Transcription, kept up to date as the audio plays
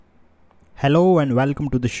Hello and welcome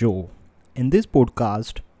to the show. In this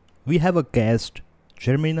podcast, we have a guest,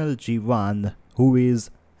 Germinal Jivan, who is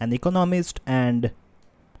an economist and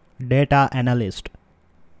data analyst.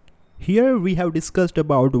 Here we have discussed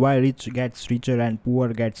about why rich gets richer and poor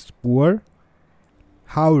gets poor,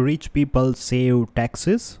 how rich people save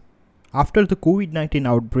taxes, after the COVID-19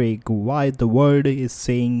 outbreak, why the world is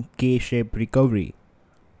saying K-shaped recovery.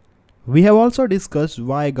 We have also discussed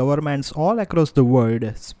why governments all across the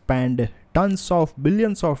world spend tons of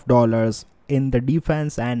billions of dollars in the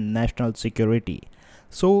defense and national security.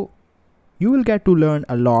 So, you will get to learn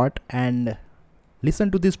a lot and listen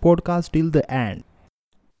to this podcast till the end.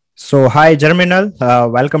 So, hi Germinal,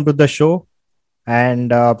 welcome to the show.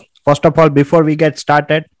 And first of all, before we get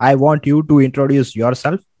started, I want you to introduce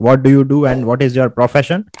yourself. What do you do and what is your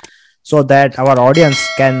profession so that our audience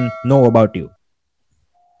can know about you?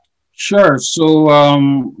 Sure.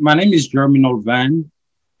 My name is Germinal Van,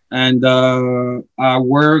 and I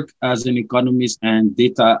work as an economist and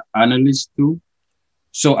data analyst too.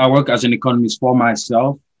 So I work as an economist for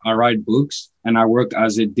myself. I write books, and I work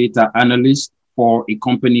as a data analyst for a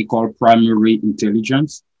company called Primary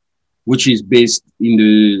Intelligence, which is based in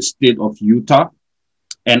the state of Utah.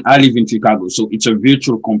 And I live in Chicago. So it's a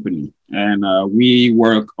virtual company, and we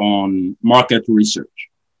work on market research.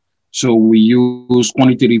 So we use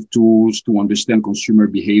quantitative tools to understand consumer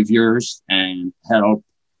behaviors and help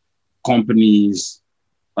companies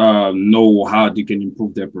know how they can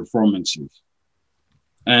improve their performances.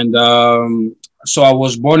 And so I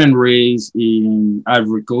was born and raised in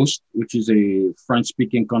Ivory Coast, which is a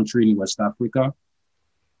French-speaking country in West Africa.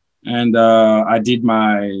 And I did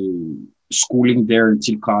my schooling there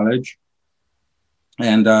until college.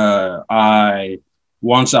 And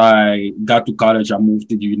once I got to college, I moved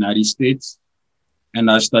to the United States and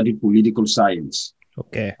I studied political science.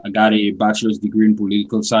 Okay. I got a bachelor's degree in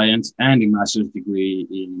political science and a master's degree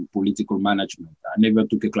in political management. I never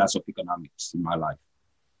took a class of economics in my life.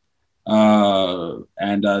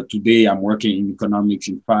 Today I'm working in economics.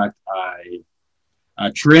 In fact, I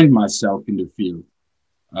trained myself in the field.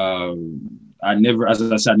 As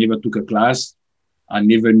I said, I never took a class. I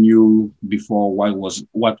never knew before what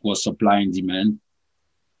was supply and demand,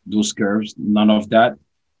 those curves, none of that.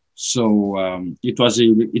 So it was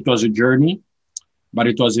a journey, but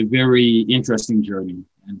it was a very interesting journey.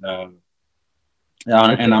 And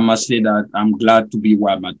I must say that I'm glad to be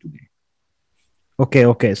where I'm at today.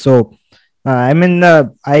 Okay. So, I in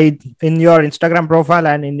your Instagram profile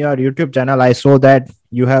and in your YouTube channel, I saw that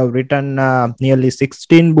you have written nearly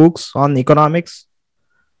 16 books on economics.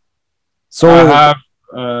 So, I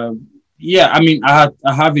have,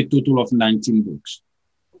 I have a total of 19 books.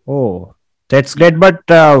 oh, that's great. But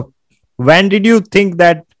when did you think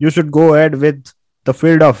that you should go ahead with the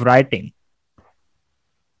field of writing?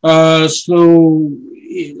 Okay,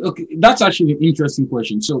 that's actually an interesting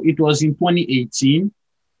question. So it was in 2018.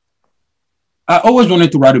 I always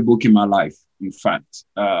wanted to write a book in my life. In fact,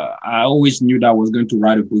 I always knew that I was going to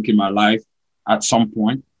write a book in my life at some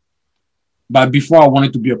point. But before I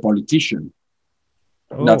wanted to be a politician.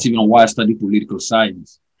 Oh. That's even why I studied political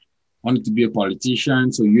science. I wanted to be a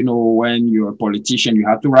politician. So, when you're a politician, you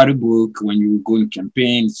have to write a book. When you go in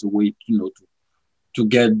campaigns, it's a way, to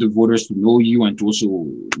get the voters to know you and to also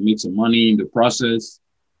make some money in the process.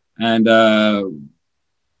 And,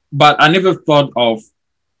 but I never thought of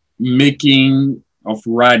writing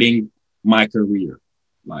my career.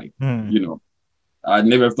 I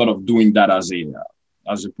never thought of doing that as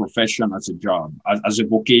a profession, as a job, as a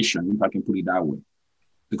vocation, if I can put it that way.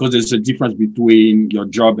 Because there's a difference between your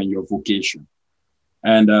job and your vocation.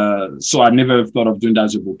 And so I never thought of doing that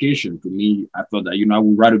as a vocation. To me, I thought that, I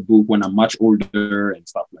will write a book when I'm much older and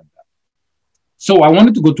stuff like that. So I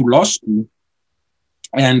wanted to go to law school.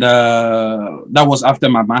 And that was after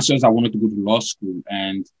my master's. I wanted to go to law school.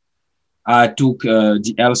 And I took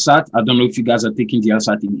the LSAT. I don't know if you guys are taking the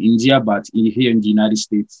LSAT in India, but here in the United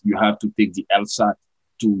States, you have to take the LSAT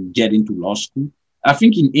to get into law school. I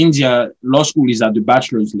think in India, law school is at the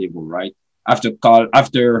bachelor's level, right? After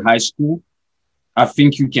high school, I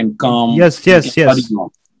think you can come. Yes. You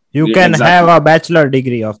can exactly. have a bachelor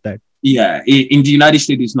degree of that. Yeah, in the United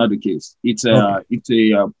States, it's not the case. It's a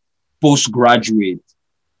postgraduate.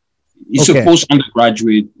 It's a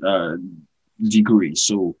post-undergraduate degree.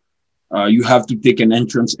 So you have to take an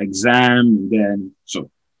entrance exam, and then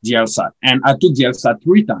the LSAT. And I took the LSAT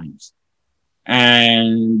 3 times.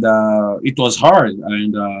 And it was hard,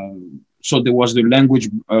 and so there was the language.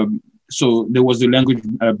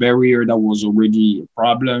 Barrier that was already a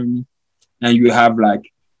problem, and you have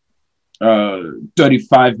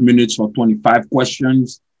 35 minutes for 25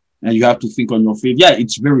 questions, and you have to think on your feet. Yeah,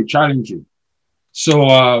 it's very challenging. So,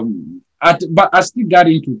 but I still got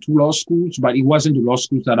into two law schools, but it wasn't the law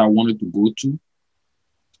schools that I wanted to go to.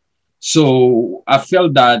 So I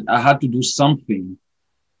felt that I had to do something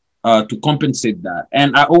to compensate that.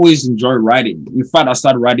 And I always enjoy writing. In fact, I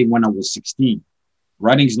started writing when I was 16.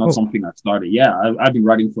 Writing is not Oh, something I started. Yeah, I've been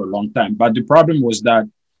writing for a long time. But the problem was that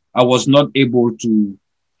I was not able to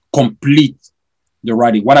complete the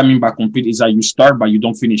writing. What I mean by complete is that you start, but you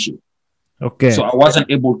don't finish it. So okay. I wasn't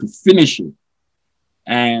able to finish it.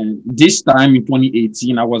 And this time in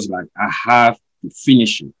 2018, I was like, I have to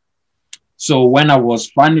finish it. So when I was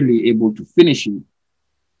finally able to finish it,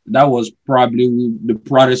 that was probably the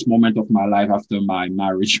proudest moment of my life after my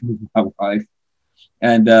marriage with my wife.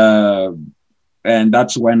 And and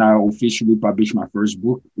that's when I officially published my first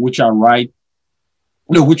book, which I write,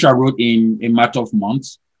 no, which I wrote in a matter of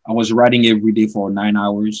months. I was writing every day for 9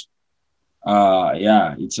 hours.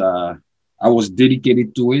 Yeah, I was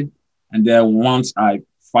dedicated to it. And then once I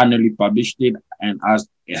finally published it and I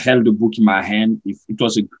held the book in my hand, it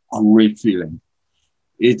was a great feeling.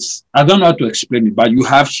 It's I don't know how to explain it, but you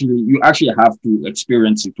actually have to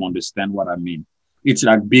experience it to understand what I mean. It's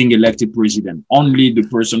like being elected president. Only the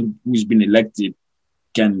person who's been elected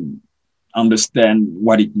can understand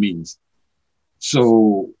what it means.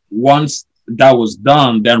 So once that was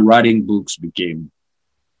done, then writing books became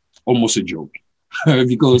almost a joke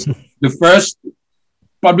because the first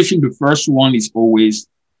publishing the first one is always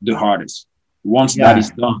the hardest. Once that Yeah,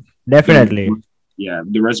 is done, then definitely. yeah,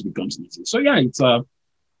 the rest becomes easy. So yeah, it's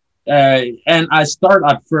and I start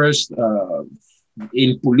at first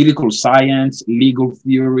in political science, legal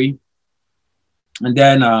theory, and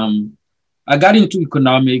then I got into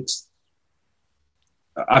economics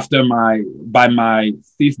after my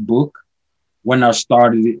fifth book when I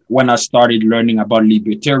started learning about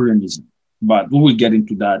libertarianism. But we will get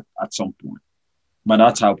into that at some point. But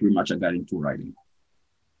that's how pretty much I got into writing.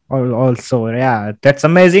 Also, yeah, that's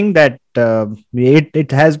amazing that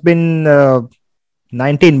it has been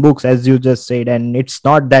 19 books, as you just said, and it's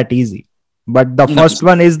not that easy. But the No, first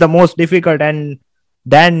one is the most difficult, and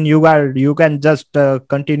then you can just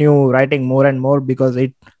continue writing more and more because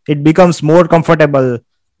it becomes more comfortable.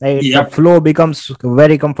 The yep. flow becomes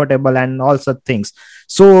very comfortable and all such things.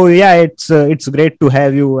 So yeah, it's great to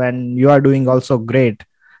have you, and you are doing also great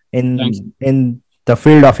Thank you. in the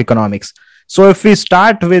field of economics. So if we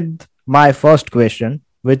start with my first question,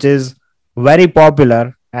 which is very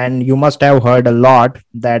popular, and you must have heard a lot,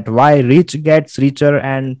 that why rich gets richer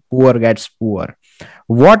and poor gets poor.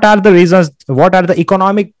 What are the reasons? What are the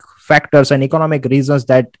economic factors and economic reasons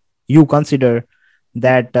that you consider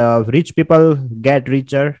that rich people get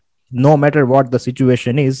richer no matter what the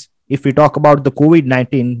situation is? If we talk about the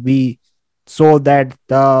COVID-19, we saw that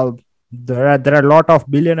there are a lot of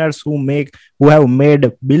billionaires who have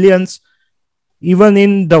made billions even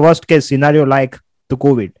in the worst case scenario like the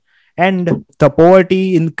COVID. And the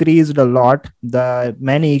poverty increased a lot. The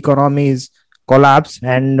many economies collapsed,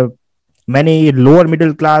 and many lower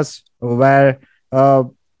middle class were uh,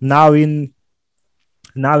 now in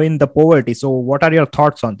the poverty. So, what are your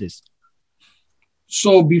thoughts on this?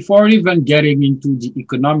 So before even getting into the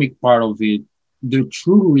economic part of it, the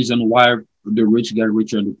true reason why the rich get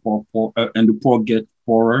richer and and the poor get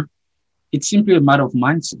poorer, it's simply a matter of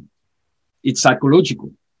mindset. It's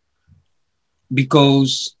psychological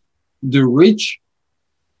because the rich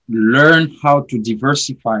learn how to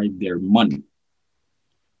diversify their money.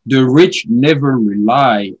 The rich never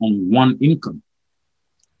rely on one income.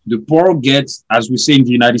 The poor gets, as we say in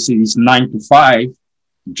the United States, 9 to 5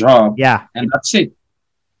 job, Yeah, and that's it.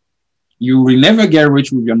 You will never get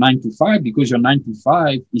rich with your 9 to 5 because your 9 to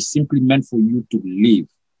 5 is simply meant for you to live.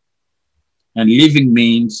 And living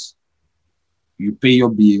means you pay your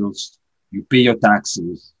bills, you pay your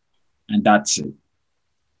taxes, and that's it.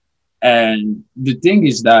 And the thing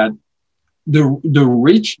is that the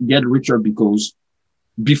rich get richer because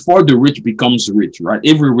before the rich becomes rich, right?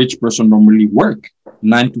 Every rich person normally work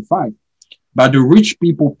 9 to 5. But the rich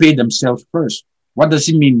people pay themselves first. What does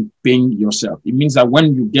it mean paying yourself? It means that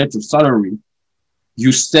when you get your salary,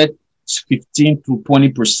 you set 15 to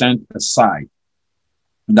 20% aside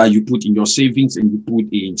that you put in your savings and you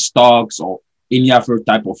put in stocks or any other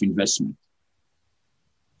type of investment.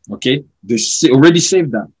 Okay. They already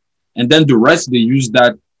saved that. And then the rest, they use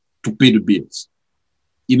that to pay the bills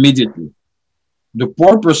immediately. The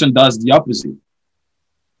poor person does the opposite.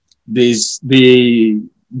 They, they,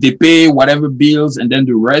 they pay whatever bills and then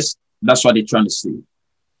the rest, that's what they're trying to save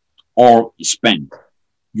or spend.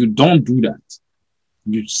 You don't do that.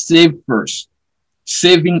 You save first.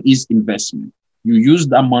 Saving is investment. You use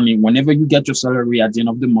that money whenever you get your salary at the end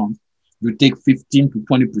of the month, you take 15 to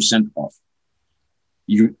 20% off.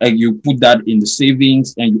 You put that in the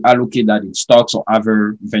savings and you allocate that in stocks or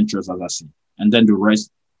other ventures, as I say, and then the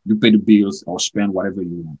rest you pay the bills or spend whatever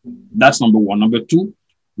you want. That's number one. Number two,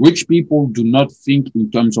 rich people do not think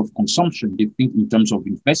in terms of consumption; they think in terms of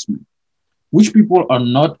investment. Rich people are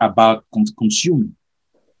not about consuming.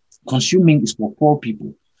 Consuming is for poor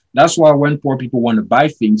people. That's why when poor people want to buy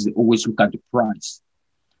things, they always look at the price.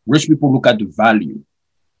 Rich people look at the value.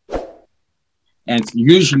 And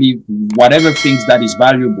usually, whatever things that is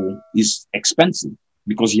valuable is expensive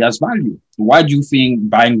because it has value. Why do you think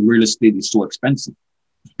buying real estate is so expensive?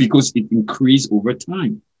 Because it increases over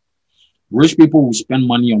time. Rich people will spend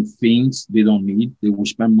money on things they don't need. They will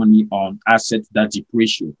spend money on assets that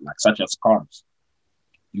depreciate, like such as cars.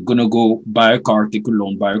 You're going to go buy a car, take a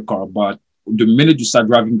loan, buy a car, but the minute you start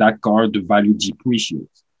driving that car, the value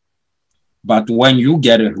depreciates. But when you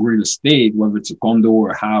get a real estate, whether it's a condo or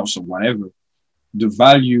a house or whatever, the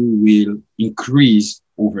value will increase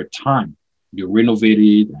over time. You renovate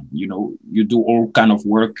it, and you do all kind of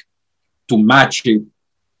work to match it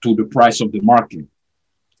to the price of the market.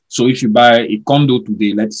 So if you buy a condo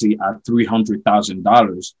today, let's say at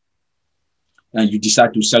 $300,000, and you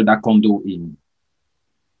decide to sell that condo in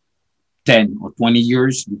 10 or 20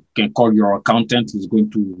 years, you can call your accountant,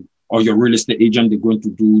 or your real estate agent, they're going to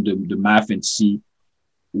do the math and see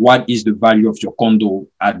what is the value of your condo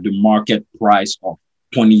at the market price of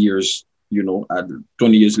 20 years, at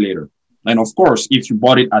 20 years later. And of course, if you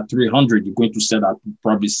bought it at 300, you're going to sell at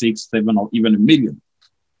probably 6, 7, or even $1 million.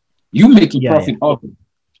 You making profit off it.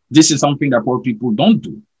 This is something that poor people don't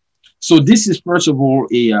do. So this is, first of all,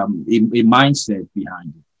 a mindset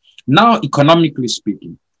behind it. Now, economically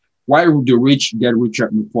speaking, why would the rich get richer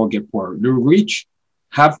and the poor get poorer? The rich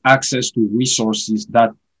have access to resources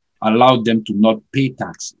that allow them to not pay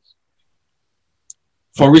taxes.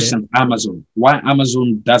 For instance, Amazon. Why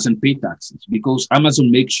Amazon doesn't pay taxes? Because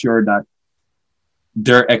Amazon makes sure that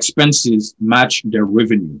their expenses match their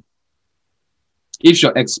revenue. If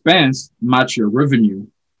your expense match your revenue,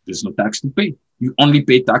 there's no tax to pay. You only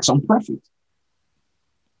pay tax on profit.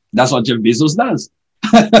 That's what Jeff Bezos does.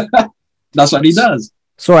 That's what he does.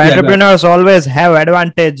 So entrepreneurs always have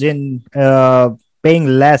advantage in paying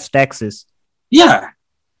less taxes. Yeah.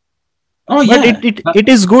 Oh, yeah. But it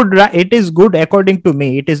is good. It is good according to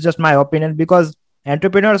me. It is just my opinion because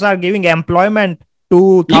entrepreneurs are giving employment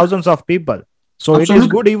to thousands of people. So Absolutely. It is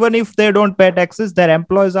good even if they don't pay taxes. Their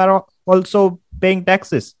employees are also paying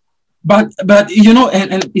taxes. But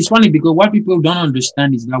and it's funny because what people don't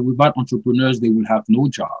understand is that without entrepreneurs, they will have no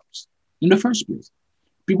jobs in the first place.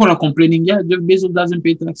 People are complaining, Jeff Bezos doesn't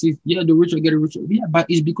pay taxes. Yeah, the rich are getting richer. Yeah, but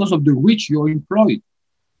it's because of the rich you're employed.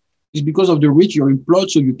 It's because of the rich you're employed,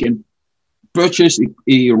 so you can purchase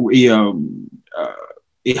a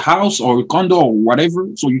house or a condo or whatever.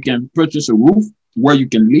 So you can purchase a roof where you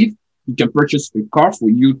can live. You can purchase a car for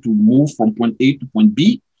you to move from point A to point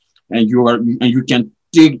B, and you can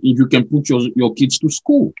put your kids to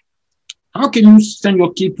school. How can you send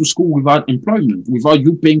your kid to school without employment, without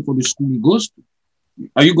you paying for the school he goes to?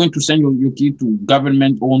 Are you going to send your kid to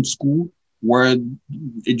government-owned school where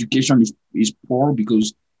education is poor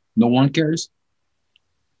because no one cares?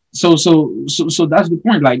 So that's the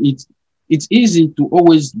point. Like it's easy to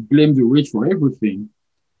always blame the rich for everything,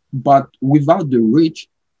 but without the rich,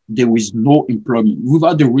 there is no employment.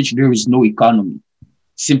 Without the rich, there is no economy.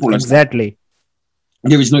 Simple as exactly. That.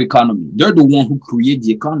 There is no economy. They're the one who create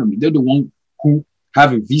the economy. They're the one who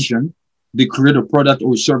have a vision. They create a product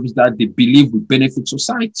or a service that they believe will benefit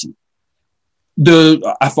society.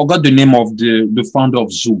 I forgot the name of the founder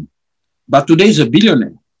of Zoom, but today is a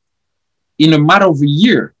billionaire in a matter of a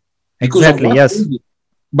year. Exactly. Yes.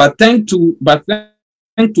 But thanks to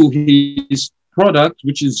his product,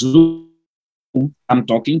 which is Zoom, I'm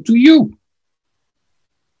talking to you.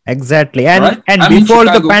 Exactly. And before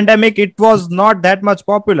the pandemic, it was not that much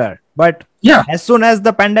popular. But as soon as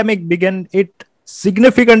the pandemic began, it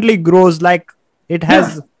significantly grows. Like it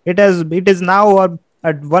is now a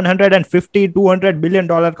 $150-200 billion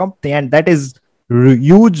company, and that is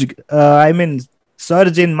huge.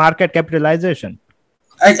 Surge in market capitalization.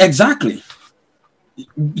 Exactly.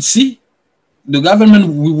 See, the government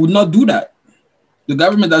would not do that. The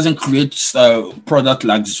government doesn't create a product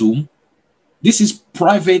like Zoom. This is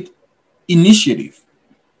private initiative.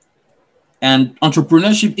 And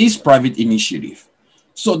entrepreneurship is private initiative.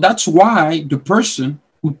 So that's why the person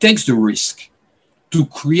who takes the risk to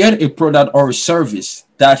create a product or a service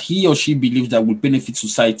that he or she believes that will benefit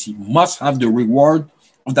society must have the reward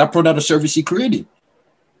of that product or service he created.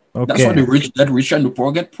 Okay. That's why the rich get richer and the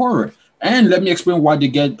poor get poorer. And let me explain why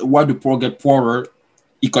the poor get poorer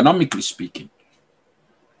economically speaking.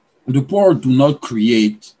 the poor do not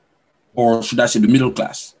create, or should I say the middle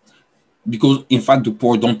class, because in fact the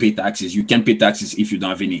poor don't pay taxes. You can't pay taxes if you don't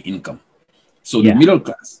have any income. So Yeah. the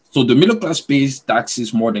middle class pays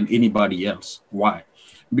taxes more than anybody else. Why?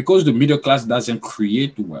 Because the middle class doesn't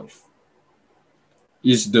create wealth.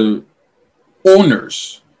 It's the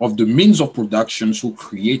owners of the means of production who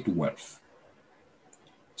create wealth.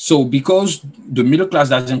 So because the middle class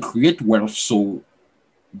doesn't create wealth, so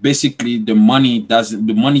basically the money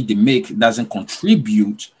they make doesn't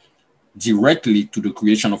contribute directly to the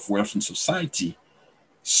creation of wealth in society.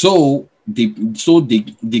 So they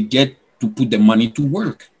get to put the money to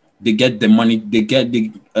work. They get the money.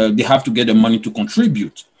 They have to get the money to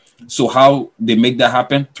contribute. So how they make that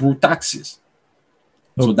happen? Through taxes.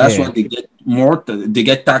 So that's why they get more. They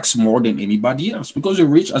get taxed more than anybody else because the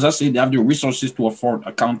rich, as I said, they have the resources to afford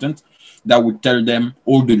accountants that would tell them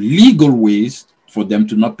all the legal ways for them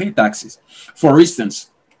to not pay taxes. For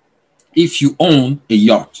instance, if you own a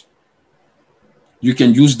yacht, you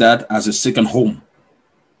can use that as a second home.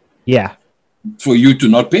 Yeah. For you to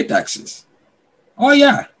not pay taxes. Oh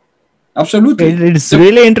yeah, absolutely. It's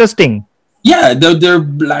really interesting. Yeah, they're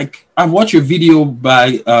like, I watched a video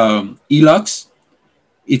by Elux.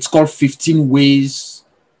 It's called 15 ways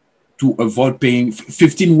to avoid paying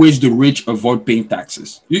 15 ways the rich avoid paying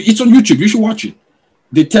taxes. It's on YouTube. You should watch it.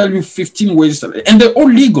 They tell you 15 ways, and they're all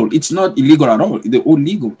legal. It's not illegal at all. They're all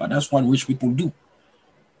legal, but that's what rich people do.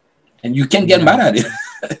 And you can't get mad at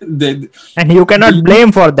it. And you cannot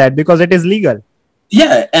blame for that because it is legal.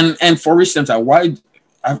 Yeah, and for instance, why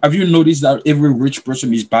have you noticed that every rich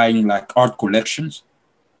person is buying like art collections?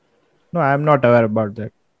 No, I'm not aware about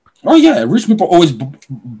that. Oh yeah, rich people always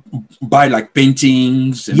buy like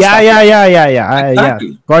paintings. And Yeah.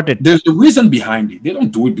 Exactly. Got it. There's a reason behind it. They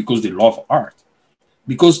don't do it because they love art.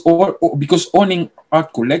 Because owning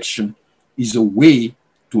art collection is a way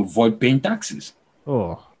to avoid paying taxes.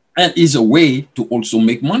 Oh. And is a way to also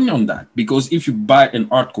make money on that. Because if you buy an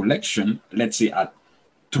art collection, let's say at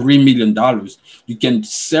 $3 million, you can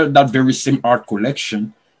sell that very same art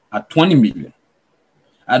collection at 20 million.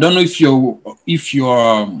 I don't know if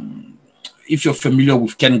you're familiar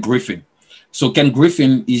with Ken Griffin. So Ken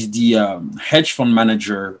Griffin is the hedge fund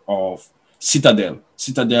manager of Citadel.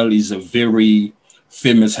 Citadel is a very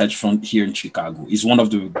famous hedge fund here in Chicago. It's one of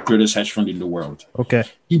the greatest hedge fund in the world. Okay.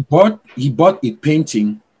 He bought a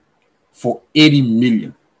painting for 80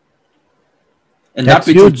 million. And that's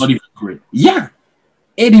that painting huge. is not even great. Yeah,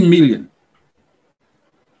 80 million.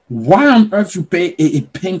 Why on earth you pay a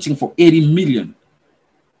painting for 80 million?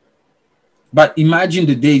 But imagine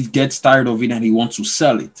the day he gets tired of it and he wants to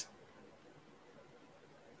sell it.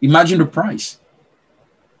 Imagine the price.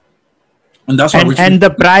 And that's what and the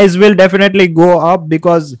price will definitely go up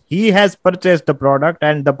because he has purchased the product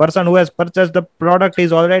and the person who has purchased the product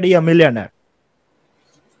is already a millionaire.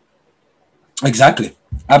 Exactly.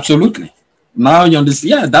 Absolutely. Now you understand.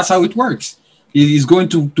 Yeah, that's how it works. He's going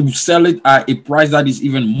to sell it at a price that is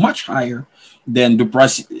even much higher than the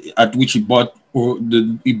price at which he bought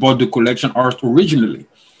the collection art originally.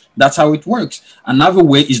 That's how it works. Another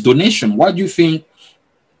way is donation. Why do you think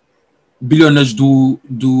billionaires do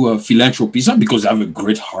philanthropy? It's not because they have a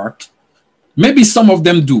great heart. Maybe some of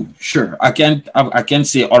them do. Sure, I can't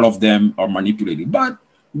say all of them are manipulated, but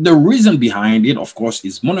the reason behind it, of course,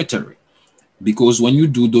 is monetary. Because when you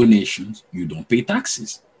do donations, you don't pay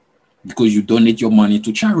taxes because you donate your money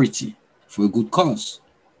to charity for a good cause.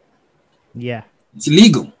 Yeah. It's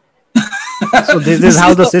legal. So this is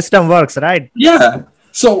how the system works, right? Yeah.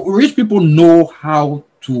 So rich people know how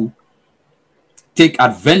to take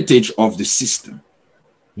advantage of the system.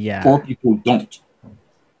 Yeah. Poor people don't.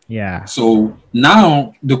 Yeah. So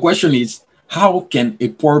now the question is, how can a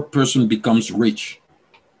poor person becomes rich?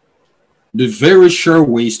 The very sure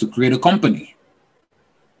way is to create a company.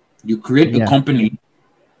 You create a company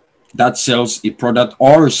that sells a product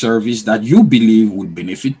or a service that you believe will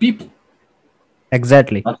benefit people.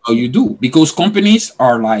 Exactly. That's how you do. Because companies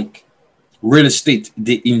are like real estate.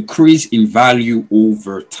 They increase in value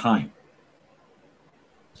over time.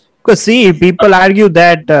 Because see, people argue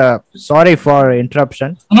that, sorry for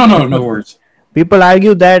interruption. No worries. People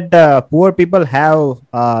argue that poor people have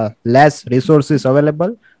less resources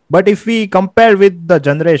available. But if we compare with the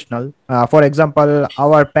generational, for example,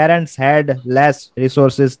 our parents had less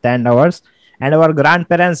resources than ours, and our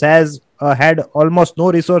grandparents had almost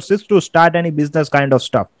no resources to start any business kind of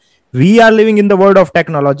stuff. We are living in the world of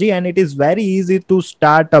technology, and it is very easy to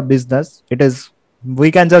start a business.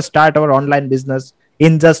 We can just start our online business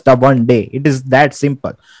in just one day. It is that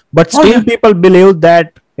simple. But still, people believe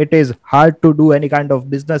that it is hard to do any kind of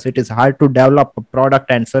business. It is hard to develop a product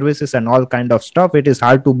and services and all kind of stuff. It is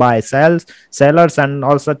hard to buy sellers and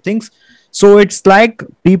all such things. So it's like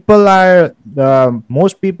people are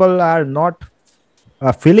most people are not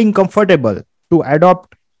feeling comfortable to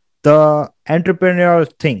adopt the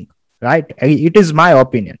entrepreneurial thing, right? It is my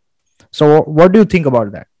opinion. So what do you think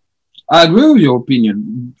about that? I agree with your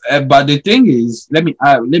opinion, but the thing is, let me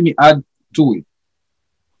add to it.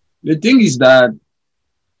 The thing is that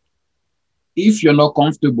if you're not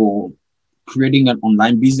comfortable creating an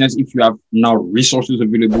online business, if you have now resources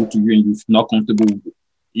available to you and you're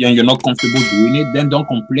not comfortable doing it, then don't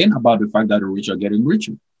complain about the fact that the rich are getting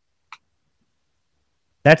richer.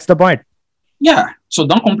 That's the point. Yeah. So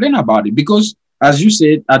don't complain about it because, as you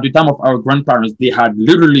said, at the time of our grandparents, they had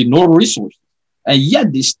literally no resources, and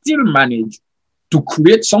yet they still managed to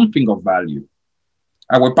create something of value.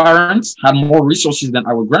 Our parents had more resources than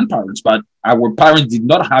our grandparents, but our parents did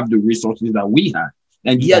not have the resources that we had,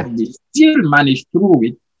 and yet Yeah. they still managed through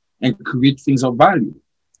it and create things of value.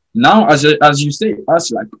 Now, as you say,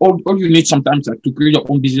 us like all you need sometimes like to create your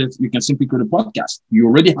own business, you can simply create a podcast. You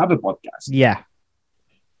already have a podcast. Yeah.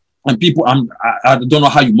 And people, I don't know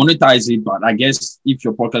how you monetize it, but I guess if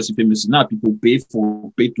your podcast is famous enough, people pay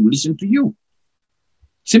to listen to you.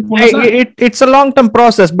 Simple as that. It's a long-term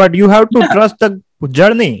process, but you have to Yeah, trust the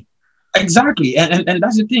journey. exactly. And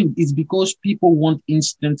that's the thing. It's because people want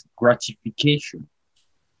instant gratification.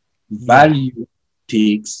 Yeah, Value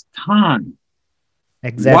takes time. Why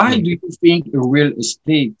exactly. do you think a real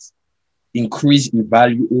estate increase in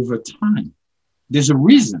value over time? There's a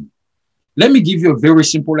reason. Let me give you a very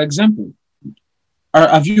simple example.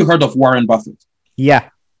 Have you heard of Warren Buffett? Yeah.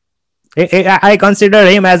 I consider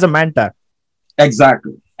him as a mentor.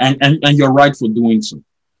 Exactly. And you're right for doing so.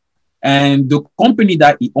 And the company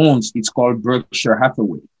that he owns, it's called Berkshire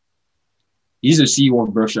Hathaway. He's the CEO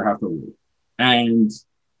of Berkshire Hathaway. And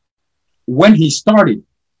when he started,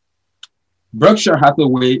 Berkshire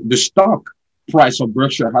Hathaway, the stock price of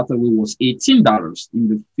Berkshire Hathaway was $18 in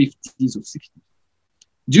the 50s or 60s.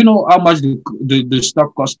 Do you know how much the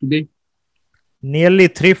stock costs today? Nearly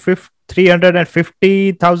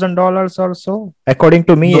 $350,000 or so, according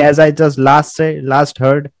to me, No, as I just last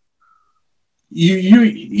heard.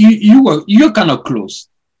 you're kind of close.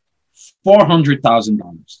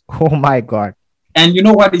 $400,000. Oh my God. And you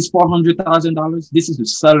know what is $400,000? This is the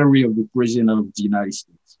salary of the president of the United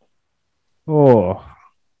States. Oh,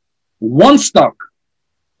 One stock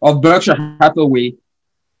of Berkshire Hathaway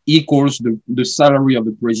equals the salary of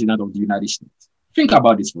the president of the United States. Think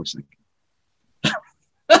about this for a second.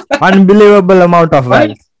 unbelievable amount of Right?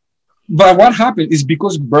 wealth. But what happened is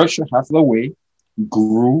because Berkshire Hathaway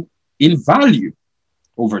grew in value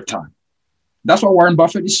over time. That's why Warren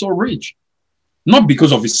Buffett is so rich. Not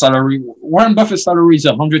because of his salary. Warren Buffett's salary is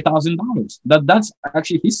 $100,000. That's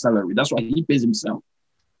actually his salary. That's why he pays himself.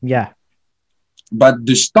 Yeah, But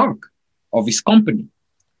the stock of his company,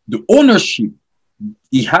 the ownership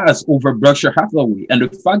he has over Berkshire Hathaway, and the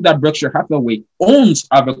fact that Berkshire Hathaway owns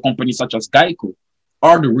other companies such as Geico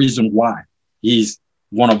are the reason why he's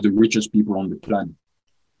one of the richest people on the planet.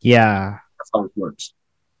 yeah. That's how it works.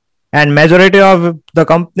 And majority of the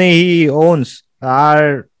company he owns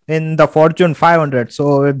are in the Fortune 500.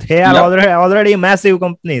 So they are Yep. already massive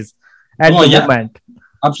companies at Oh, the yeah, moment.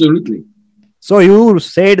 absolutely. So you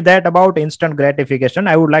said that about instant gratification.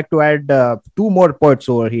 I would like to add two more points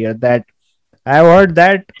over here that I've heard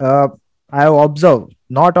that I have observed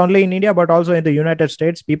not only in India but also in the United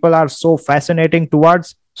States, people are so fascinating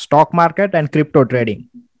towards stock market and crypto trading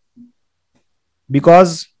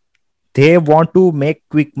because they want to make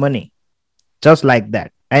quick money just like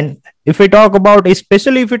that. And if we talk about,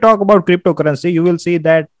 especially if we talk about cryptocurrency, you will see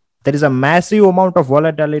that there is a massive amount of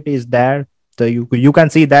volatility is there. So you can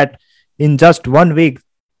see that in just 1 week,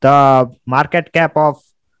 the market cap of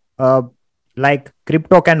uh, like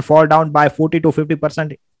crypto can fall down by 40 to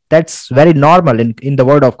 50%. That's very normal in the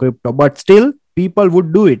world of crypto, but still people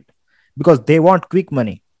would do it because they want quick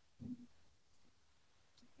money.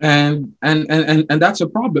 And that's a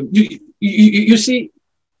problem. You see,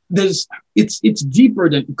 it's deeper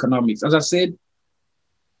than economics. As I said,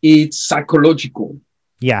 it's psychological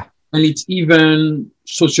Yeah, and it's even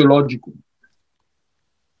sociological.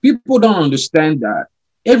 People don't understand that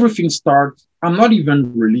everything starts. I'm not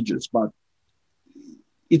even religious, but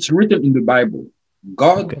it's written in the Bible.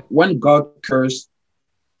 okay. When God cursed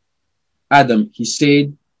Adam, he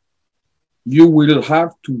said, "You will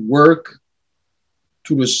have to work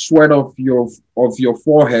to the sweat of your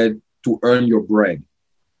forehead to earn your bread."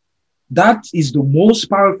 That is the most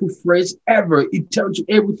powerful phrase ever. It tells you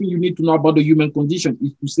everything you need to know about the human condition.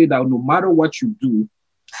 Is to say that no matter what you do,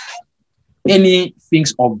 Any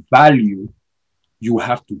things of value, you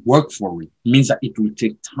have to work for it. It means that it will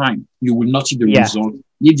take time. You will not see the Yeah. result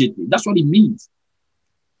immediately. That's what it means.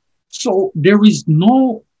 So there is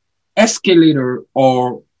no escalator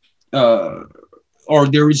uh, or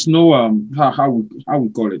there is no how we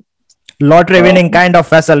call it. Lottery winning Um, kind of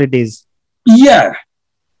facilities. yeah,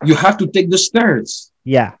 you have to take the stairs.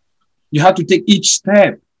 Yeah. You have to take each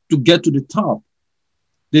step to get to the top.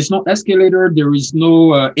 There's no escalator. There is no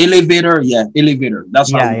elevator. Yeah, elevator.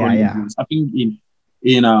 That's how Yeah. we call Yeah. it in Yeah. Greece. I think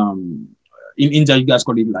in um in India you guys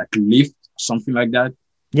call it like lift, something like that.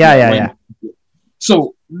 Yeah. Yeah, Yeah. when Yeah.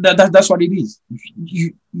 so that's what it is.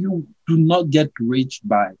 You do not get rich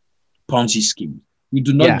by Ponzi scheme. You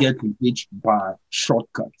do not Yeah. get rich by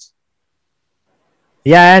shortcuts.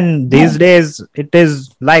 Yeah. And these No. days, it is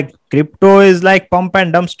like crypto is like pump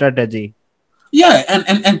and dump strategy. Yeah,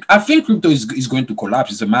 and I think crypto is going to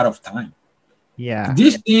collapse. It's a matter of time. Yeah.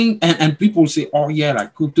 This thing and people say, oh yeah,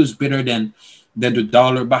 like crypto is better than the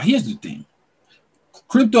dollar. But here's the thing: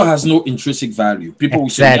 crypto has no intrinsic value. People will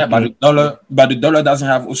say, yeah, Exactly. but the dollar doesn't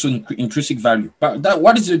have also intrinsic value. But that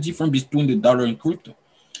what is the difference between the dollar and crypto?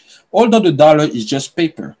 Although the dollar is just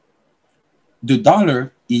paper, the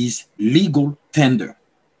dollar is legal tender.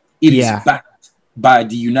 It is Yeah. backed by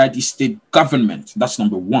the United States government. That's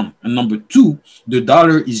number one. And number two, the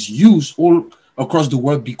dollar is used all across the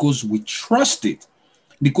world because we trust it,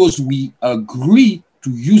 because we agree to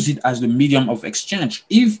use it as the medium of exchange.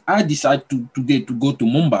 If I decide today to go to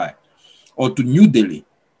Mumbai or to New Delhi,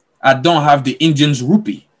 I don't have the Indian's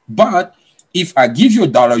rupee. But if I give you a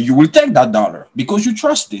dollar, you will take that dollar because you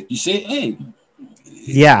trust it. You say, hey,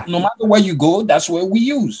 Yeah. no matter where you go, that's where we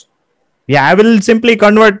use. Yeah. I will simply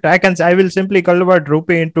convert. I will simply convert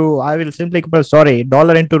rupee into. I will simply sorry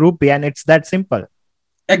dollar into rupee, and it's that simple.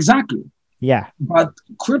 Exactly. Yeah. But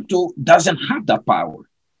crypto doesn't have that power.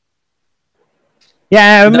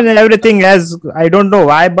 Yeah, I It mean doesn't- everything as I don't know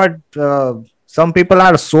why, but some people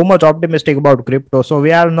are so much optimistic about crypto. So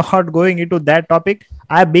we are not going into that topic.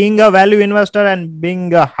 I, being a value investor and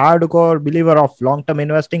being a hardcore believer of long-term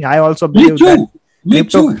investing, I also Me believe that too. Me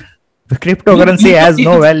crypto too. cryptocurrency has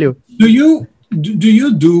no value. Do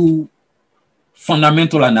you do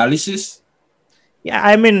fundamental analysis? Yeah,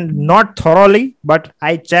 I mean not thoroughly, but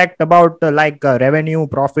I checked about revenue,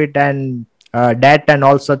 profit, and debt and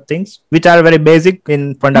all such things, which are very basic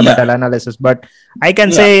in fundamental Yeah, analysis. But I can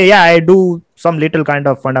yeah, say, yeah, I do some little kind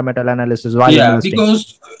of fundamental analysis while yeah. investing.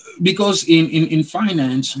 Because in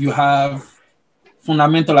finance you have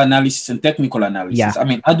fundamental analysis and technical analysis. Yeah. I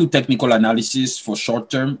mean, I do technical analysis for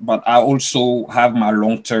short term, but I also have my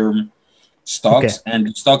long term Okay. stocks, and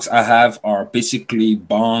the stocks I have are basically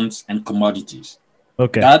bonds and commodities.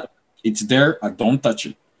 Okay. That it's there, I don't touch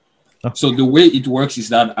it. Oh, So the way it works is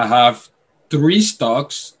that I have three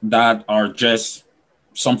stocks that are just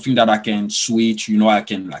something that I can switch, I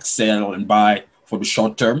can like sell and buy for the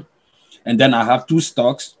short term. And then I have two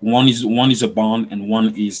stocks. One is a bond and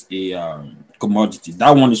one is a commodity.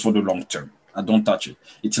 That one is for the long term. I don't touch it.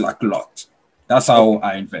 It's like locked. That's how okay.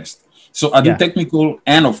 I invest. So I do Yeah. technical,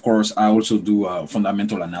 and of course I also do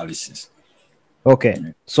fundamental analysis. Okay.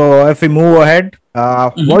 So if we move ahead,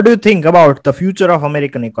 Mhm. what do you think about the future of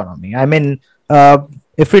American economy? I mean,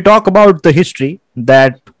 if we talk about the history,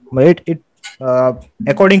 that it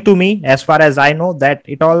according to me, as far as I know, that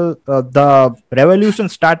it all the revolution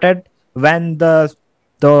started when the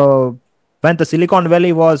when the Silicon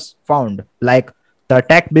Valley was found, like the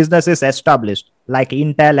tech businesses established, like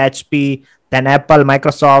Intel, HP, then Apple,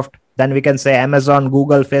 Microsoft, then we can say Amazon,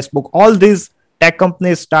 Google, Facebook. All these tech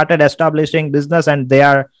companies started establishing business, and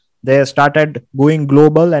they started going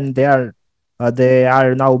global, and they are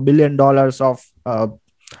now $1 billion of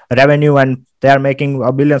revenue, and they are making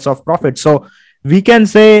billions of profit. So we can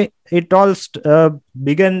say it all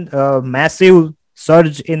began massive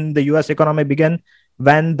surge in the US economy began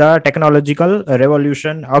when the technological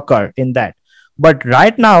revolution occurred in that. But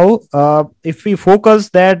right now, if we focus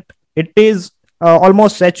that, it is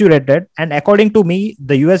almost saturated, and according to me,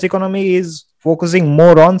 the US economy is focusing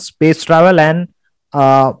more on space travel and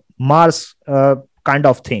Mars kind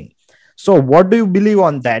of thing. So what do you believe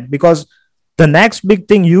on that? Because the next big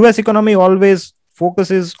thing, US economy always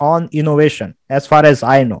focuses on innovation, as far as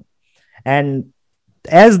I know. And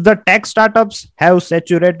as the tech startups have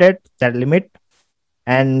saturated their limit,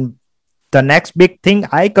 and the next big thing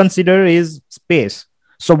I consider is space.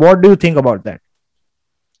 So what do you think about that?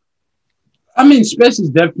 I mean, space is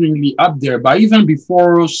definitely up there, but even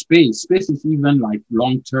before space is even like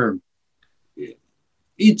long term.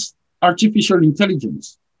 It's artificial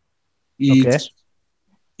intelligence. Okay.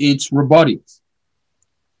 It's robotics.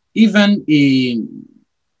 Even in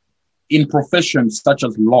in professions such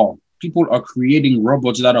as law, people are creating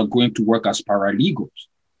robots that are going to work as paralegals.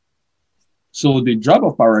 So the job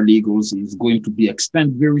of paralegals is going to be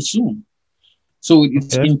extended very soon. So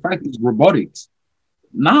it's Okay. in fact it's robotics.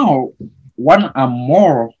 Now, what I'm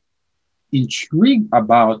more intrigued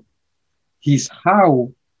about is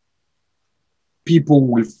how people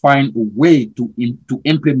will find a way to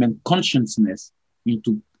implement consciousness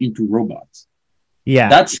into robots. Yeah.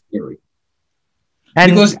 That's scary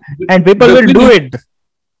And because and people the will do feeling it.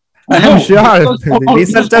 I I'm know sure the because all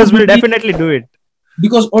researchers you will need definitely do it.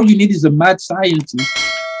 because all you need is a mad scientist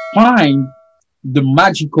find the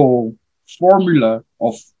magical formula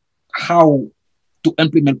of how to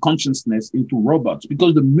implement consciousness into robots.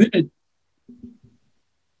 Because the minute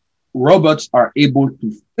robots are able to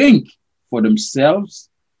think for themselves,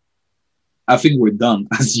 I think we're done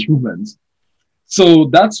as humans. So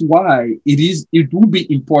that's why it will be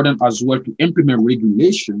important as well to implement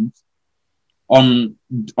regulations on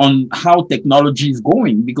how technology is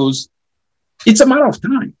going because it's a matter of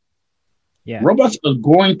time. Yeah. Robots are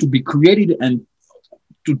going to be created and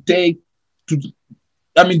to take to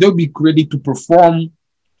they'll be created to perform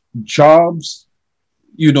jobs,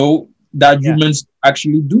 that Yeah. humans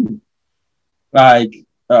actually do. Like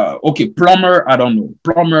okay, plumber, I don't know.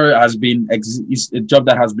 Plumber is a job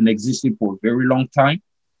that has been existing for a very long time.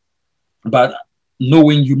 But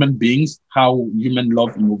knowing human beings, how human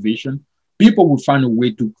love innovation, people will find a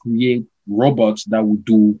way to create robots that will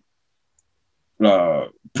do uh,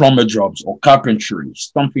 plumber jobs or carpentry,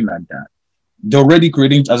 something like that. They're already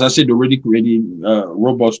creating, as I said, they're already creating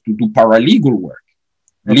robots to do paralegal work,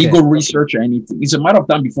 Okay. legal research, or anything. It's a matter of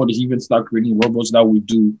time before they even start creating robots that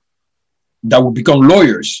will become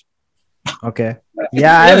lawyers. Okay.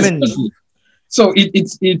 Yeah. I Yes. mean, So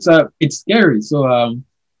it's scary. So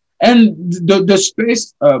and the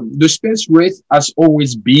space race has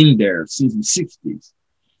always been there since the 60s.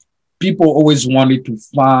 People always wanted to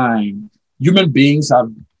find human beings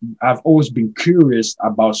have always been curious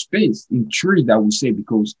about space, intrigued, I would say,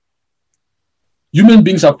 because human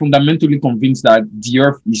beings are fundamentally convinced that the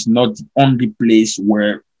earth is not the only place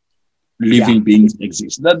where yeah. living beings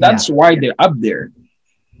exist. Yeah. That's why they're up there.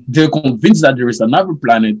 They're convinced that there is another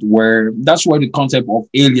planet where that's why the concept of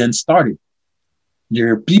aliens started. There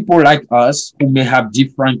are people like us who may have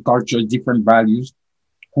different cultures, different values,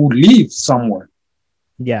 who live somewhere.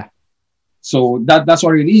 Yeah. So that's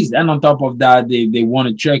what it is. And on top of that, they want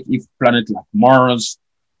to check if planet like Mars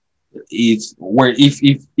is where if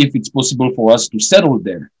it's possible for us to settle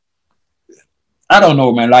there. I don't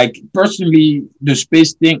know, man. Like personally, the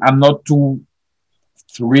space thing, I'm not too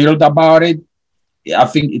thrilled about it. I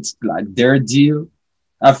think it's like their deal.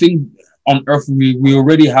 I think on Earth we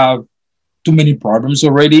already have too many problems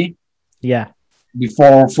already Yeah.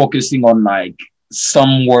 before focusing on like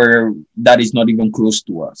somewhere that is not even close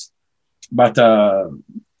to us. But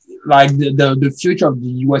like the future of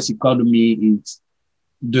the US economy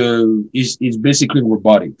is basically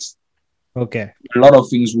robotics. Okay. A lot of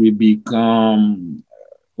things will become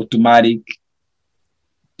automatic.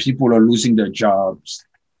 People are losing their jobs.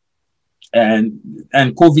 And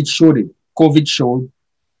COVID showed it. COVID showed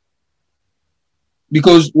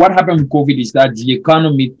because what happened with COVID is that the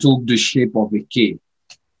economy took the shape of a K.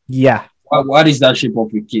 Yeah. What is that shape of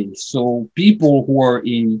a K? So people who are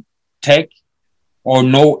in tech or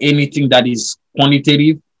know anything that is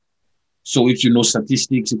quantitative. So if you know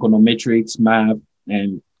statistics, econometrics, math,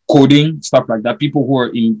 and coding, stuff like that, people who are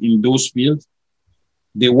in those fields,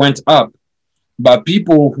 they went up. But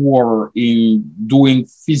people who are in doing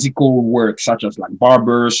physical work, such as like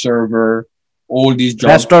barber, server, all these jobs,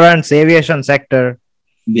 Restaurants, aviation sector.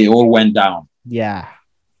 they all went down. Yeah.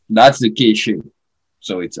 That's the K shape.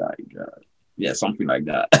 So it's like, yeah, something like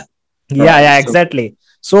that. Yeah. Right. Yeah. So, Exactly. yeah.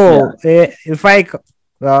 So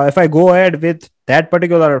if I go ahead with that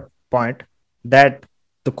particular point, that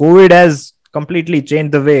the COVID has completely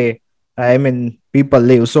changed the way people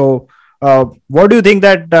live. So what do you think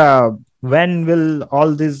that when will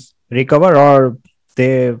all this recover, or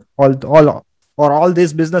they all or all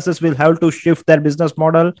these businesses will have to shift their business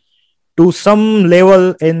model to some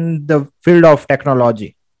level in the field of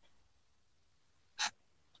technology?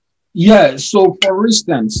 Yeah. So, for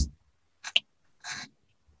instance,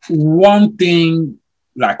 one thing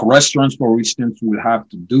like restaurants, for instance, will have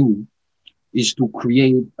to do is to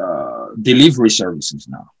create delivery services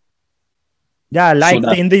now. Yeah, So like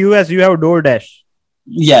that in the US, you have DoorDash.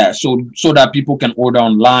 yeah, so that people can order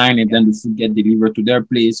online and then the food get delivered to their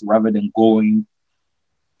place rather than going,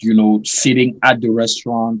 sitting at the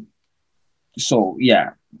restaurant. So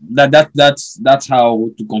yeah, that's how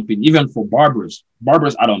to compete. Even for barbers,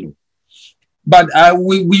 I don't know. But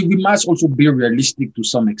we must also be realistic to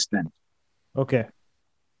some extent. Okay.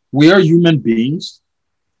 We are human beings.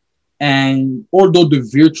 And although the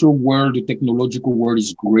virtual world, the technological world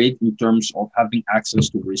is great in terms of having access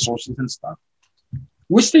to resources and stuff,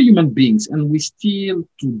 we're still human beings and we still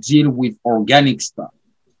to deal with organic stuff.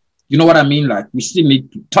 You know what I mean? Like we still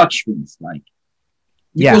need to touch things, like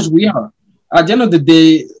Yeah. because we are at the end of the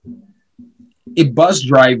day, a bus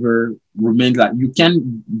driver remains like you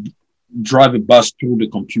can drive a bus through the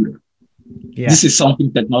computer. Yeah. This is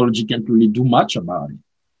something technology can't really do much about it,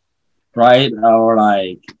 right? Or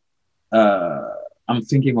like uh I'm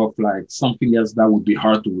thinking of like something else that would be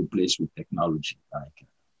hard to replace with technology. Like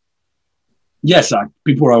yes,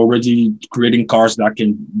 people are already creating cars that can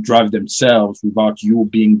drive themselves without you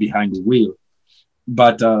being behind the wheel.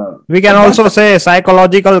 But We can that's also say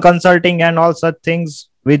psychological consulting and all such things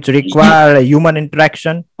which require human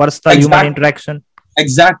interaction, personal human exactly interaction.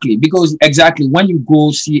 exactly because exactly when you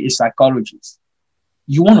go see a psychologist,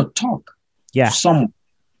 you want to talk to Yeah. someone.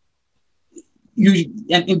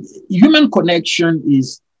 And human connection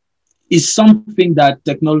is something that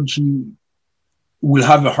technology will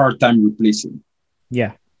have a hard time replacing.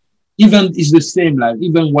 Yeah. Even it's the same, like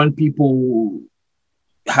even when people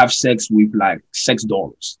have sex with like sex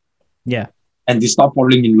dolls Yeah. and they start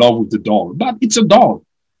falling in love with the doll, but it's a doll.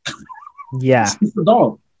 Yeah. It's a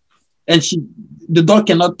doll, and the doll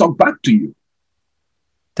cannot talk back to you.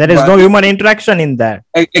 There is But no human interaction in that.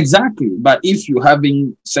 exactly, but if you're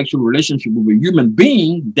having sexual relationship with a human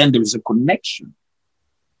being, then there is a connection.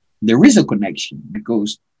 There is a connection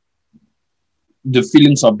because the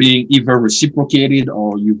feelings are being either reciprocated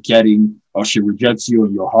or you getting or she rejects you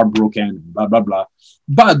and you're heartbroken, blah blah blah.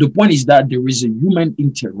 But the point is that there is a human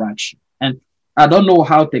interaction. And I don't know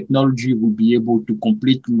how technology will be able to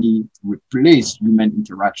completely replace human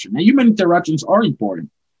interaction. And human interactions are important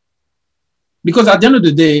because at the end of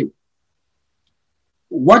the day,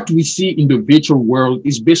 what we see in the virtual world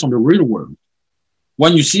is based on the real world.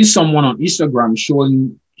 When you see someone on Instagram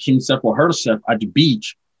showing himself or herself at the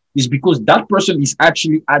beach, is because that person is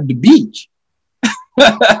actually at the beach,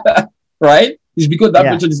 right? It's because that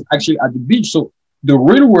Yeah. person is actually at the beach. So the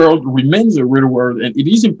real world remains a real world and it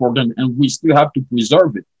is important and we still have to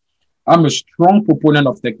preserve it. I'm a strong proponent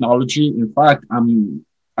of technology. In fact, I'm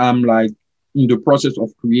like in the process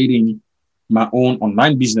of creating my own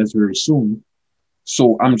online business very soon.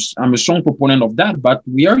 So I'm a strong proponent of that. But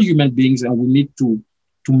we are human beings and we need to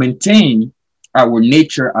maintain our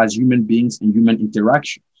nature as human beings and human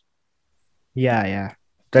interaction. Yeah. Yeah.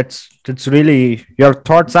 That's really, your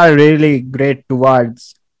thoughts are really great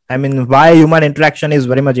towards, I mean, why human interaction is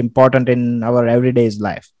very much important in our everyday's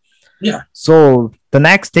life. Yeah. So the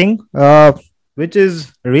next thing, which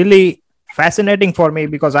is really fascinating for me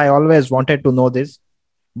because I always wanted to know this,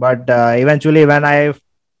 but eventually when I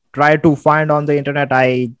tried to find on the internet,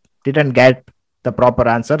 I didn't get the proper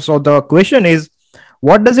answer. So the question is,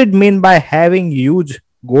 what does it mean by having huge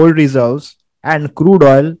gold reserves and crude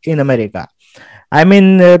oil in America? I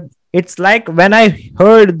mean, it's like when I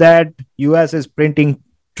heard that US is printing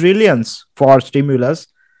trillions for stimulus,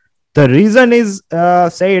 the reason is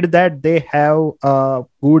said that they have a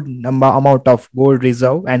good number amount of gold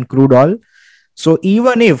reserve and crude oil. So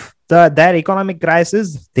even if their economic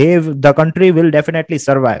crisis, the country will definitely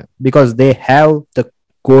survive because they have the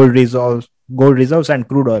gold reserves and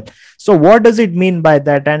crude oil. So what does it mean by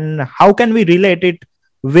that, and how can we relate it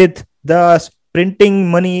with the printing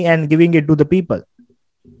money and giving it to the people?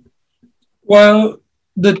 Well,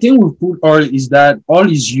 the thing with crude oil is that oil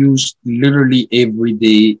is used literally every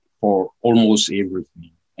day for almost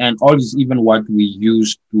everything, and oil is even what we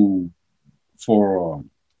use to for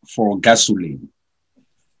for gasoline.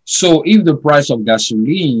 So if the price of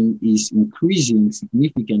gasoline is increasing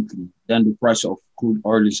significantly, then the price of crude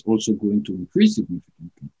oil is also going to increase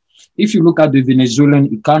significantly. If you look at the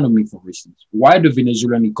Venezuelan economy, for instance, why the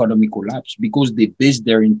Venezuelan economy collapsed? Because they based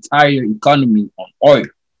their entire economy on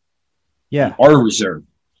Yeah. oil reserve.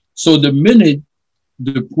 So the minute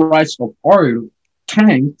the price of oil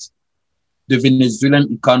tanked, the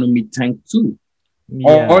Venezuelan economy tanked too.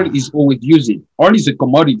 Oil Yeah. is always using. Oil is a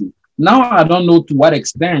commodity. Now I don't know to what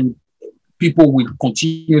extent people will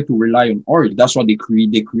continue to rely on oil. That's what they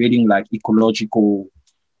create. They're creating like ecological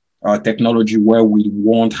technology where we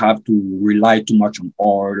won't have to rely too much on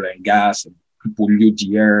oil and gas and pollute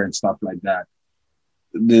the air and stuff like that.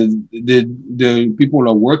 The people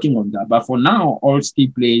are working on that, but for now, oil still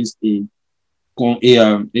plays a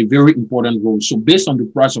very important role. So based on the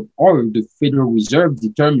price of oil, the Federal Reserve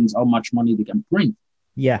determines how much money they can print.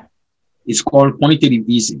 Yeah. It's called quantitative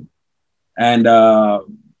easing. And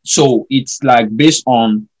so it's like based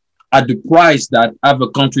on at the price that other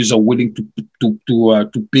countries are willing to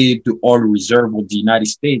pay the oil reserve of the United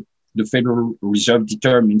States. The Federal Reserve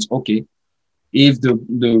determines, okay, if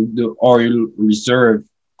the oil reserve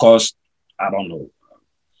costs, I don't know,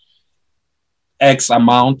 X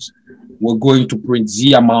amount, we're going to print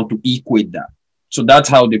Z amount to equate that. So that's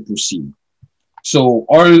how they proceed. So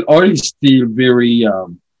oil is still very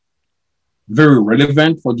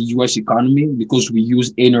relevant for the U.S. economy because we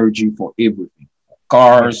use energy for everything,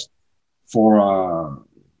 cars, for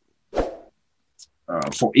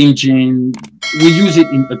engine. We use it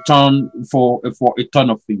in a ton for a ton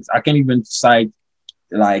of things. I can't even cite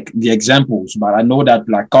like the examples, but I know that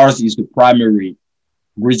like cars is the primary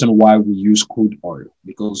reason why we use crude oil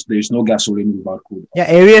because there's no gasoline without crude oil. Yeah,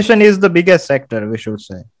 aviation is the biggest sector, we should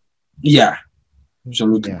say. Yeah,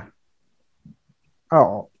 absolutely. Yeah.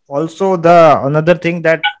 Oh, also the another thing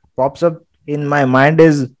that pops up in my mind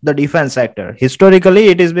is the defense sector. Historically,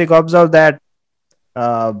 it is been observed that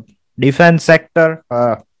uh, defense sector,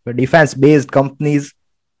 defense-based companies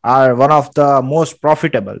are one of the most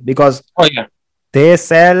profitable because Oh yeah. they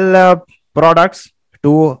sell products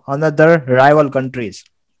to another rival countries.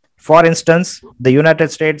 For instance, the United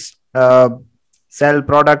States sell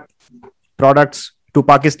products to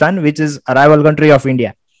Pakistan, which is a rival country of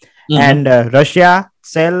India, and Russia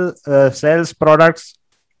sells products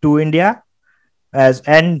to India.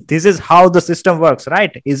 And this is how the system works,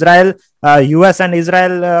 right? Israel, US, and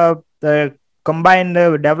Israel combine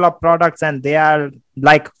develop products, and they are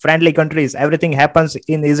like friendly countries. Everything happens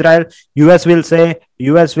in Israel. US will say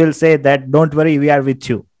that don't worry, we are with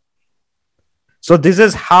you. So this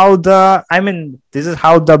is how the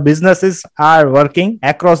businesses are working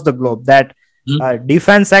across the globe. That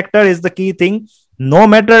defense sector is the key thing. No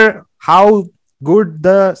matter how good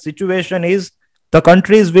the situation is, the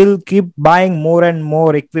countries will keep buying more and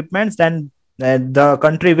more equipments, and the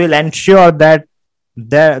country will ensure that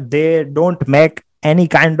they don't make any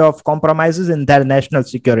kind of compromises in their national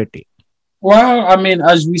security. Well, I mean,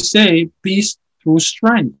 as we say, peace through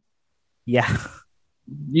strength. Yeah.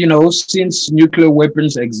 You know, since nuclear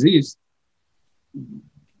weapons exist,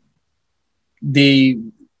 they've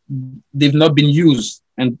not been used,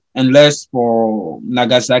 and unless for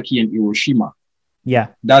Nagasaki and Hiroshima. Yeah.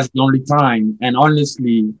 That's the only time. And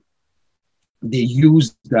honestly, they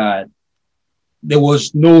used that. There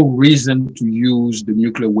was no reason to use the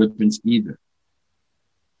nuclear weapons either.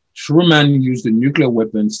 Truman used the nuclear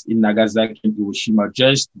weapons in Nagasaki and Hiroshima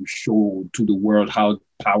just to show to the world how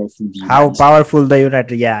powerful the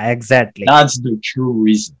United. Yeah, exactly. That's the true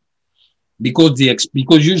reason. Because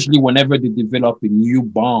usually whenever they develop a new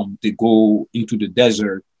bomb, they go into the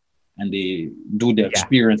desert and they do the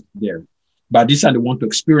experience there. But this time they want to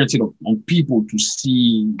experience it on people to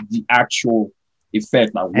see the actual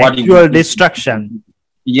effect, like what actual destruction.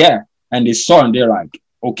 Yeah, and they saw and they're like,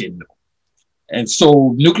 okay, no. And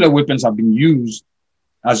so nuclear weapons have been used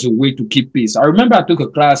as a way to keep peace. I remember I took a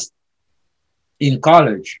class in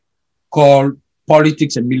college called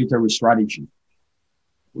Politics and Military Strategy.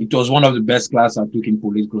 It was one of the best classes I took in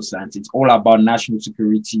political science. It's all about national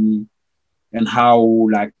security and how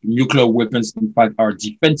like nuclear weapons, in fact, are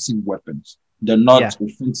defensive weapons. They're not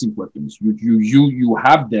offensive weapons. You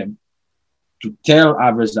have them to tell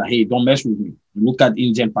others that, hey, don't mess with me. Look at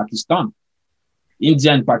India and Pakistan.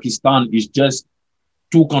 India and Pakistan is just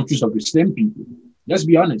two countries of the same people. Let's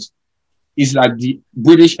be honest. It's like the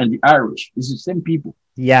British and the Irish. It's the same people.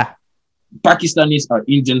 Yeah. Pakistanis are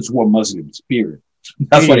Indians who are Muslims, period.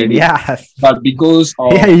 That's what it is. Yeah. But because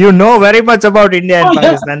of... Yeah, you know very much about India and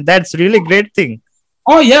Pakistan. Yeah. That's really great thing.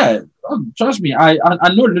 Oh, yeah. Oh, trust me. I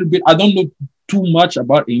know a little bit. I don't know too much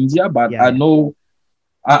about India, but I know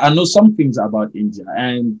some things about India.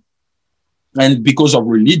 And because of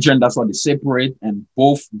religion, that's why they separate, and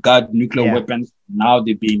both got nuclear weapons. Now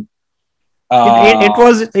they've been...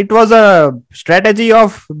 It was a strategy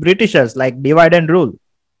of Britishers, like divide and rule.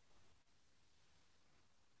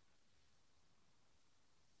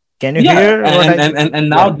 Can you hear? And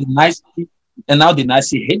now the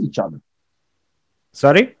Nazi hate each other.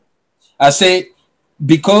 Sorry? I say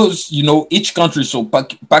because each country, so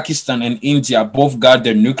Pakistan and India both got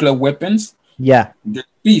their nuclear weapons. Yeah. There's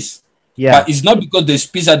peace. Yeah. But it's not because there's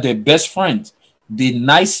peace that they're best friends. They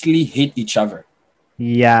nicely hate each other.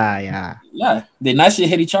 Yeah. Yeah. They nicely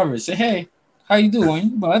hate each other. Say, hey, how you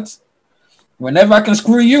doing? But whenever I can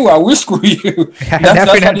screw you, I will screw you.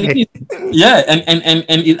 That's what it is. Yeah,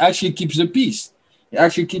 and it actually keeps the peace. It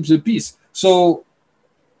actually keeps the peace. So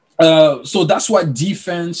that's why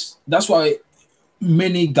that's why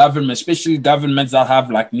many governments, especially governments that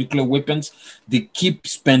have like nuclear weapons, they keep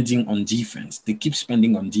spending on defense. They keep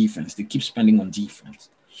spending on defense.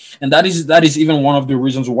 And that is even one of the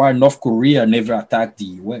reasons why North Korea never attacked the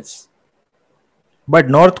US. But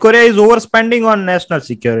North Korea is overspending on national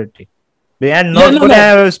security. And Yeah, North no, no.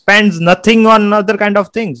 Korea spends nothing on other kind of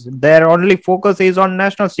things. Their only focus is on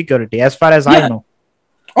national security, as far as I Yeah. know.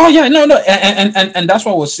 Oh yeah, no, no, and that's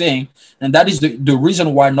what I was saying, and that is the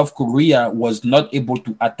reason why North Korea was not able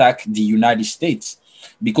to attack the United States,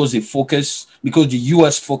 because because the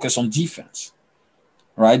US focus on defense,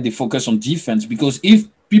 right? They focus on defense because if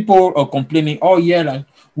people are complaining, oh yeah, like,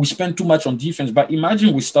 we spend too much on defense, but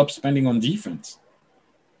imagine we stop spending on defense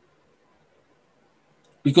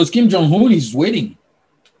because Kim Jong Un is waiting.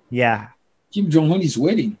 Yeah. Kim Jong Un is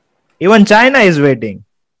waiting. Even China is waiting.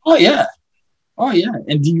 Oh yeah, oh yeah,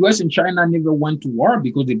 and the US and China never went to war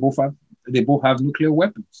because they both have nuclear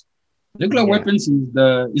weapons. Nuclear Yeah. weapons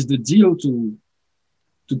is the deal to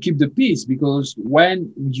keep the peace, because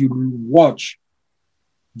when you watch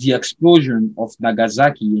the explosion of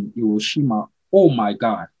Nagasaki and Hiroshima, oh my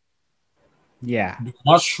God, Yeah. the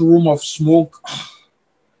mushroom of smoke,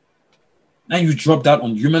 and you drop that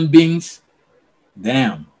on human beings.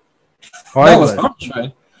 Damn, that was Horrible. harsh,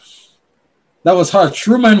 right? That was hard.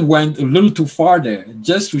 Truman went a little too far there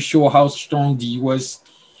just to show how strong the US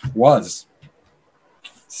was.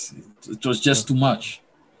 It was just too much.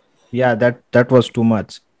 Yeah, that was too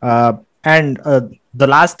much. And the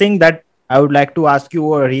last thing that I would like to ask you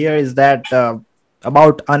over here is that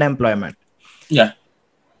about unemployment. Yeah.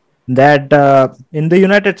 That in the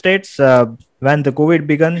United States, when the COVID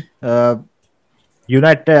began, the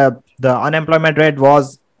unemployment rate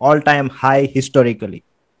was all-time high historically.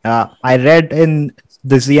 I read in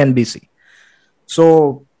the CNBC.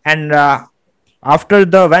 So, and after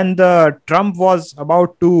when the Trump was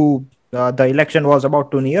about to the election was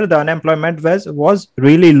about to near, the unemployment was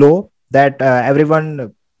really low. That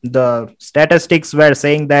everyone, the statistics were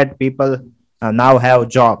saying that people now have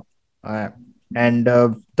job, uh, and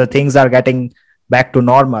the things are getting back to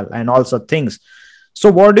normal, and also things.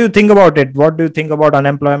 So, what do you think about it? What do you think about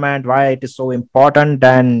unemployment? Why it is so important,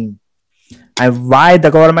 and why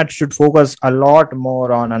the government should focus a lot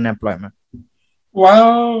more on unemployment?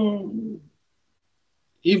 Well,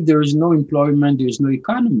 if there is no employment, there is no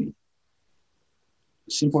economy.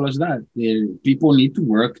 Simple as that. People need to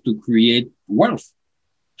work to create wealth.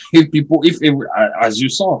 As you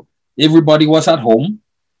saw, everybody was at home.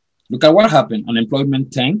 Look at what happened.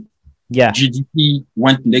 Unemployment tanked. Yeah, GDP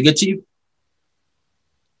went negative.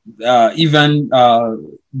 Even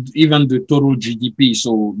the total GDP,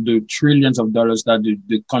 so the trillions of dollars that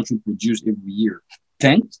the country produced every year,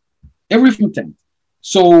 tanked. Everything tanked.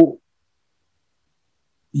 So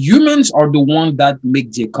humans are the one that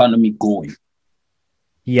make the economy going.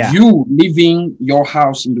 yeah, You leaving your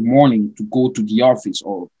house in the morning to go to the office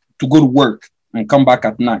or to go to work and come back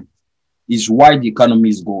at night is why the economy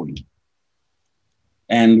is going.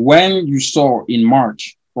 And when you saw in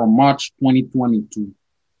March, from March 2020 to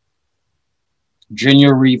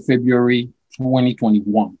January, February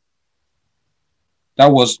 2021,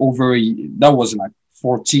 that was like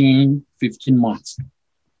 14, 15 months.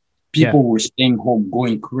 yeah, People were staying home,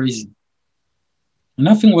 going crazy.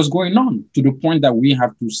 Nothing was going on, to the point that we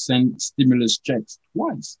have to send stimulus checks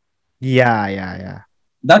twice. yeah.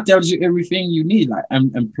 That tells you everything you need. Like,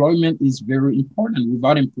 employment is very important.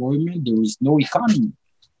 Without employment, there is no economy.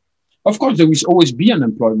 Of course, there will always be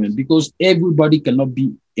unemployment because everybody cannot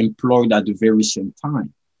be employed at the very same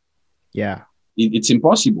time. Yeah, It's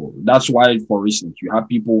impossible. That's why, for instance, you have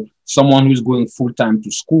someone who's going full time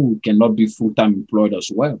to school cannot be full time employed as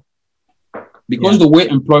well. Because yeah, the way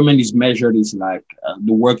employment is measured is like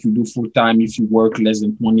the work you do full time. If you work less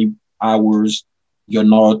than 20 hours, you're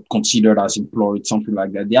not considered as employed, something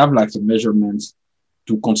like that. They have like some measurements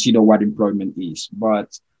to consider what employment is. But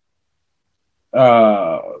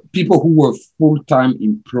people who were full time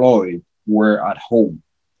employed were at home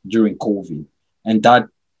during COVID, and that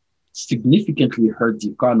significantly hurt the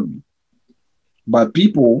economy. But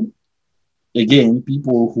people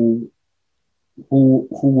who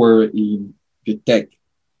were in the tech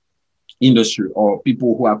industry, or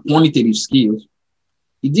people who have quantitative skills,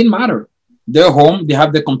 it didn't matter. They're home, they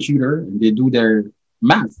have the computer, and they do their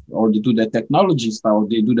math, or they do the technology stuff, or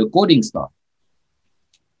they do the coding stuff.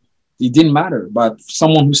 It didn't matter. But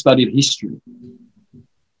someone who studied history,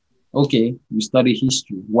 okay, you study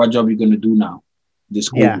history. What job are you going to do now? This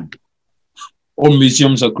yeah, COVID. All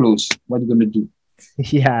museums are closed. What are you going to do?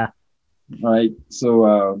 yeah. Right.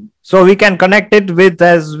 So, So we can connect it with,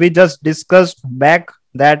 as we just discussed back,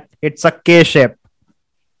 that it's a K shape.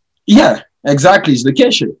 yeah, exactly. It's the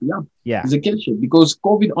K-shape. Yeah. Yeah, It's a K-shape because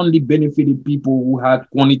COVID only benefited people who had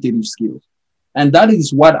quantitative skills. And that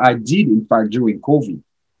is what I did, in fact, during COVID.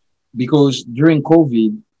 because during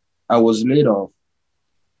COVID, I was laid off.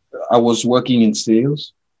 I was working in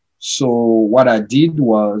sales. So what I did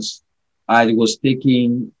was I was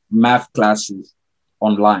taking math classes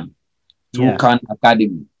online through Yeah. Khan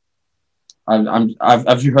Academy.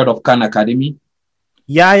 Have you heard of Khan Academy?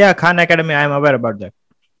 Yeah, yeah, Khan Academy. I'm aware about that.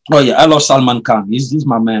 Oh yeah, I love Salman Khan. He's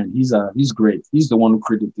my man. He's great. He's the one who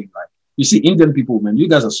created things like you see Indian people, man. You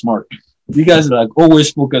guys are smart. You guys are like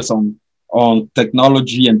always focus on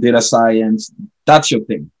technology and data science. That's your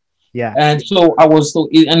thing. Yeah. And so I was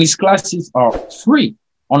and his classes are free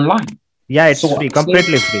online. Yeah, it's So I free, said,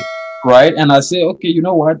 completely free. right, and I say, okay, you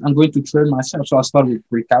know what? I'm going to train myself. So I started with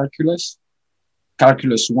pre-calculus,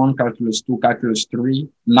 calculus one, calculus two, calculus three.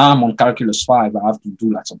 Now I'm on calculus five. I have to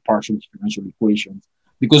do like some partial differential equations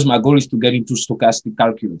because my goal is to get into stochastic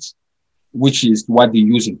calculus, which is what they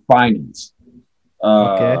use in finance.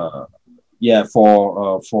 Okay. Yeah,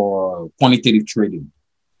 for quantitative trading.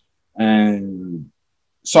 And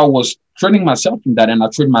so I was training myself in that, and I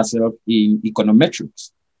trained myself in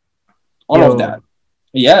econometrics, all of that. Yo.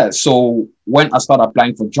 Yeah. So when I started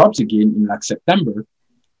applying for jobs again in like September,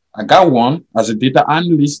 I got one as a data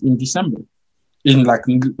analyst in December, in like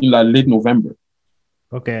late November.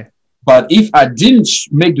 Okay. But if I didn't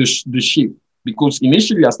make the shift, because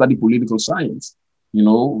initially I studied political science,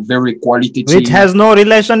 very Which qualitative, has no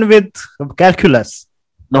relation with calculus.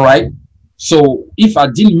 all right? So if I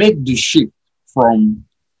didn't make the shift from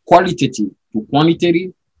qualitative to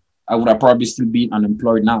quantitative, I would have probably still been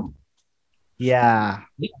unemployed now. Yeah.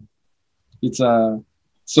 It's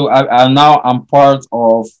so I'm part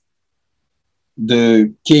of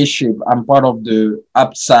the K shape. I'm part of the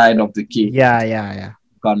upside of the K Yeah, yeah, yeah.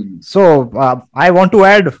 economy. So I want to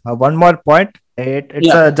add one more point. It's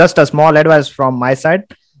Yeah. just a small advice from my side.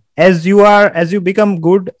 As you become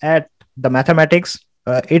good at the mathematics,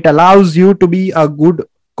 it allows you to be a good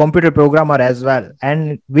computer programmer as well,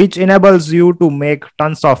 and which enables you to make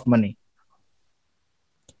tons of money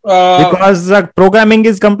Uh, because programming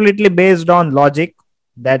is completely based on logic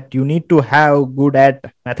that you need to have good at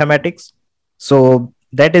mathematics. So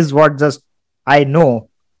that is what just I know,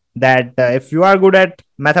 that if you are good at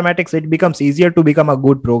mathematics, it becomes easier to become a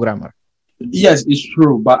good programmer. yes, it's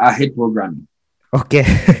true, but I hate programming. Okay.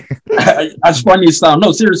 As funny as sound,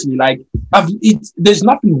 no, seriously, like there's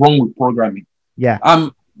nothing wrong with programming. Yeah.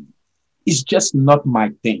 It's just not my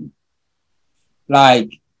thing. Like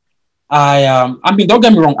I mean, don't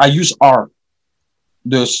get me wrong, I use R,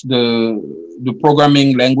 the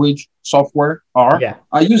programming language software R. Yeah.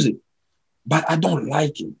 I use it, but I don't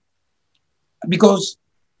like it because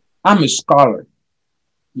I'm a scholar.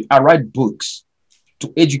 I write books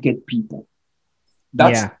to educate people.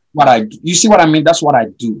 That's Yeah. what I do. You see what I mean? That's what I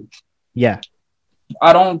do. Yeah.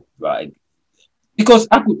 I don't like because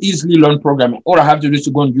I could easily learn programming. All I have to do is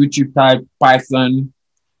to go on YouTube, type Python,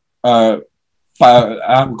 uh, we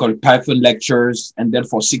call it Python lectures, and then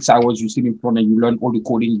for 6 hours you sit in front and you learn all the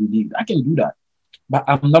coding you need. I can do that, but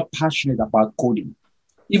I'm not passionate about coding.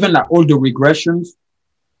 Even like all the regressions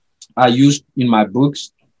I used in my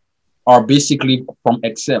books are basically from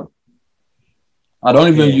Excel. I don't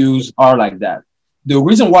even Okay. use R like that. The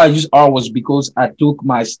reason why I use R was because I took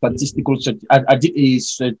my I did a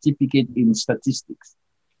certificate in statistics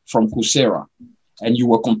from Coursera, and you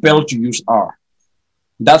were compelled to use R.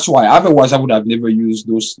 That's why. Otherwise, I would have never used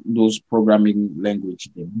those programming language.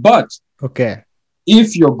 But Okay.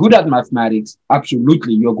 if you're good at mathematics,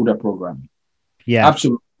 absolutely, you're good at programming. Yeah.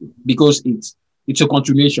 Absolutely, because it's a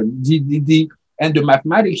continuation. And the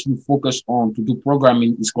mathematics you focus on to do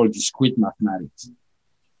programming is called discrete mathematics,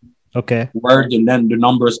 Okay. where the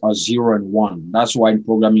numbers are 0 and 1. That's why in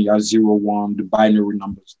programming you have 0, 1, the binary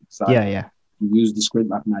numbers. Exactly. Yeah. Yeah. You use discrete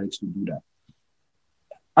mathematics to do that.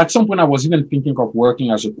 At some point, I was even thinking of working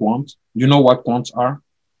as a quant. You know what quants are?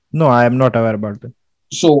 No, I am not aware about that.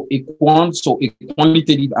 So a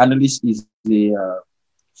quantitative analyst is a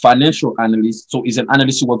financial analyst. So is an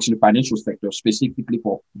analyst who works in the financial sector, specifically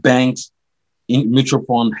for banks, in mutual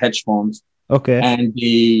fund, hedge funds, Okay. and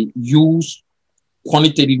they use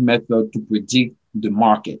quantitative method to predict the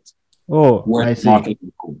market, Oh, where I the see. market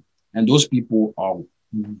will go. And those people are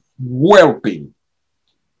well paid.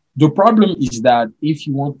 The problem is that if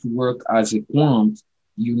you want to work as a quant,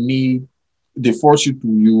 they force you to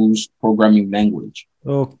use programming language.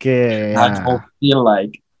 Okay. I don't Yeah. feel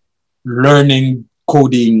like learning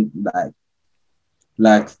coding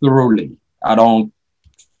like thoroughly.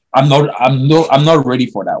 I'm not ready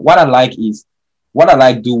for that. What I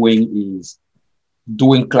like doing is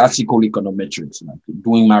doing classical econometrics, like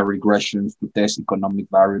doing my regressions to test economic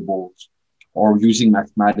variables or using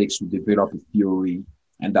mathematics to develop a theory,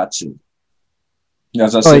 and that's it.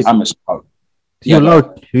 As I So said, I'm a scholar. Yeah, you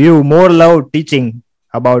go ahead. love teaching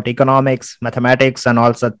about economics, mathematics, and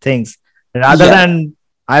all such things rather Yeah.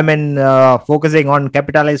 than focusing on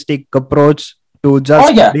capitalistic approach to Oh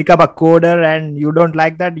just yeah. become a coder, and you don't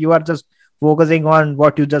like that. You are just focusing on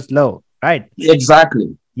what you just love, right?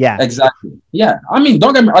 Exactly. Yeah, Exactly. Yeah. I mean,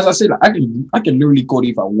 don't get me. As I said, like, I can literally code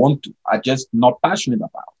if I want to. I just not passionate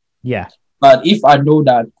about. yeah. But if I know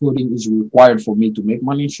that coding is required for me to make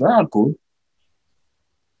money, sure, I'll code.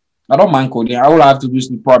 I don't mind coding. All I have to do is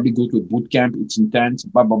probably go to a boot camp. It's intense.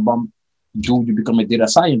 Bam, bam, bam. You become a data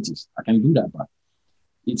scientist. I can do that, but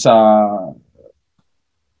it's I'm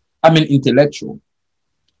an intellectual.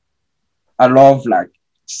 I love like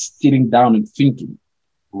sitting down and thinking,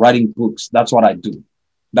 writing books. That's what I do.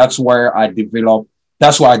 That's where I develop.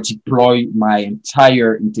 That's where I deploy my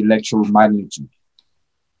entire intellectual magnitude.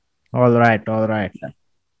 All right, all right.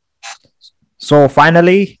 So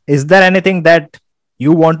finally, is there anything that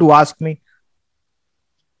you want to ask me?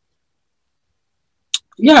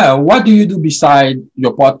 Yeah. What do you do beside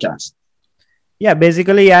your podcast? Yeah,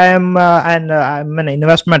 basically, I'm an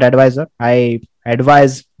investment advisor. I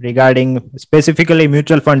advise regarding specifically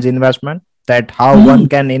mutual funds investment, that how one Mm,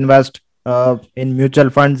 can invest in mutual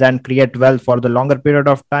funds and create wealth for the longer period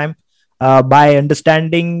of time. By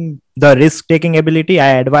understanding the risk taking ability, I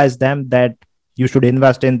advise them that you should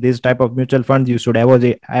invest in this type of mutual funds. You should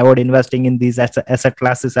avoid investing in these asset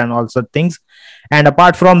classes and also things. And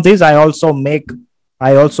apart from this, I also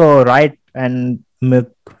write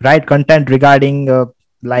content regarding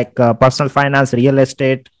personal finance, real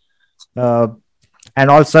estate, uh, and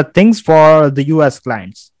all such things for the US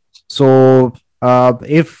clients. So,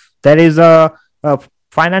 if there is a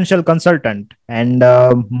financial consultant and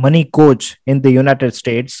money coach in the United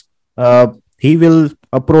States, he will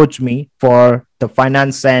approach me for the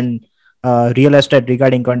finance and real estate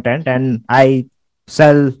regarding content, and I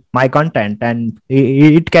sell my content, and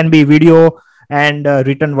it can be video and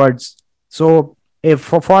written words. So, if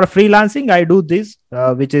for freelancing, I do this,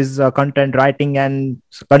 which is content writing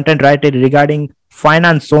regarding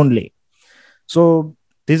finance only. So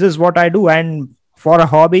this is what I do, and for a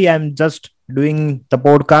hobby, I'm just doing the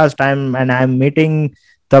podcast. I'm meeting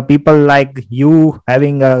the people like you,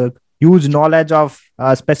 having a huge knowledge of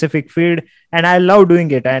a specific field, and I love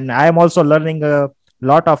doing it, and I'm also learning a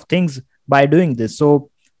lot of things by doing this. So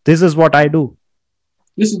this is what I do.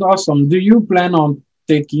 this is awesome. Do you plan on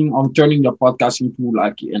turning your podcast into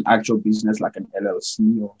like an actual business, like an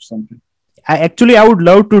LLC or something? I would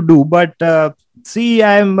love to do, but see,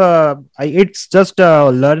 it's just a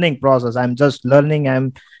learning process. I'm just learning.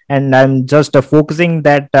 I'm just focusing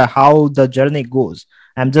that how the journey goes.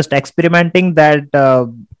 I'm just experimenting that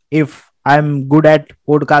if I'm good at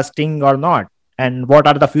podcasting or not, and what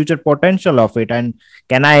are the future potential of it, and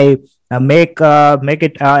can I make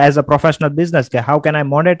it as a professional business? How can I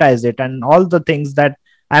monetize it, and all the things that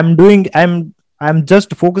I'm doing. I'm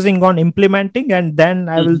just focusing on implementing, and then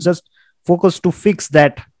I will Mhm. just focus to fix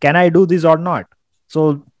that, can I do this or not. So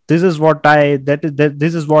this is what I that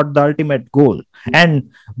this is what the ultimate goal. And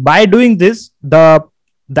by doing this, the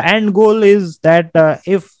end goal is that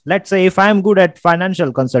if, let's say, if I'm good at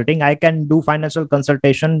financial consulting, I can do financial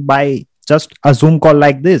consultation by just a Zoom call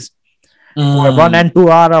like this. For one Mm, and 2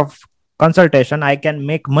 hour of consultation, I can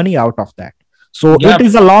make money out of that. So it yep.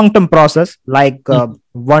 is a long term process, like Mhm.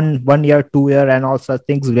 1 year, 2 year, and also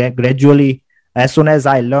things gradually. As soon as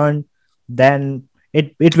I learn, then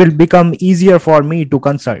it will become easier for me to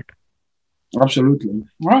consult. Absolutely.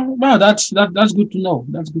 Well, that's good to know.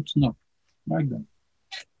 That's good to know. Like that.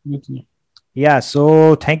 Good to know. Yeah,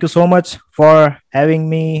 so thank you so much for having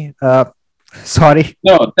me. Sorry.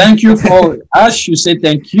 No, thank you for, as you say,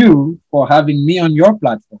 thank you for having me on your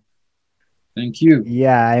platform. Thank you.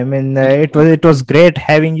 Yeah, I mean, Thank you so much. it was great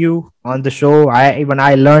having you on the show.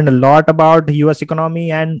 I learned a lot about the US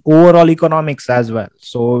economy and overall economics as well.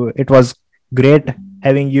 So it was great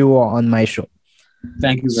having you on my show.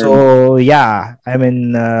 Thank you very much. So yeah, I mean,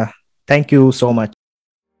 thank you so much.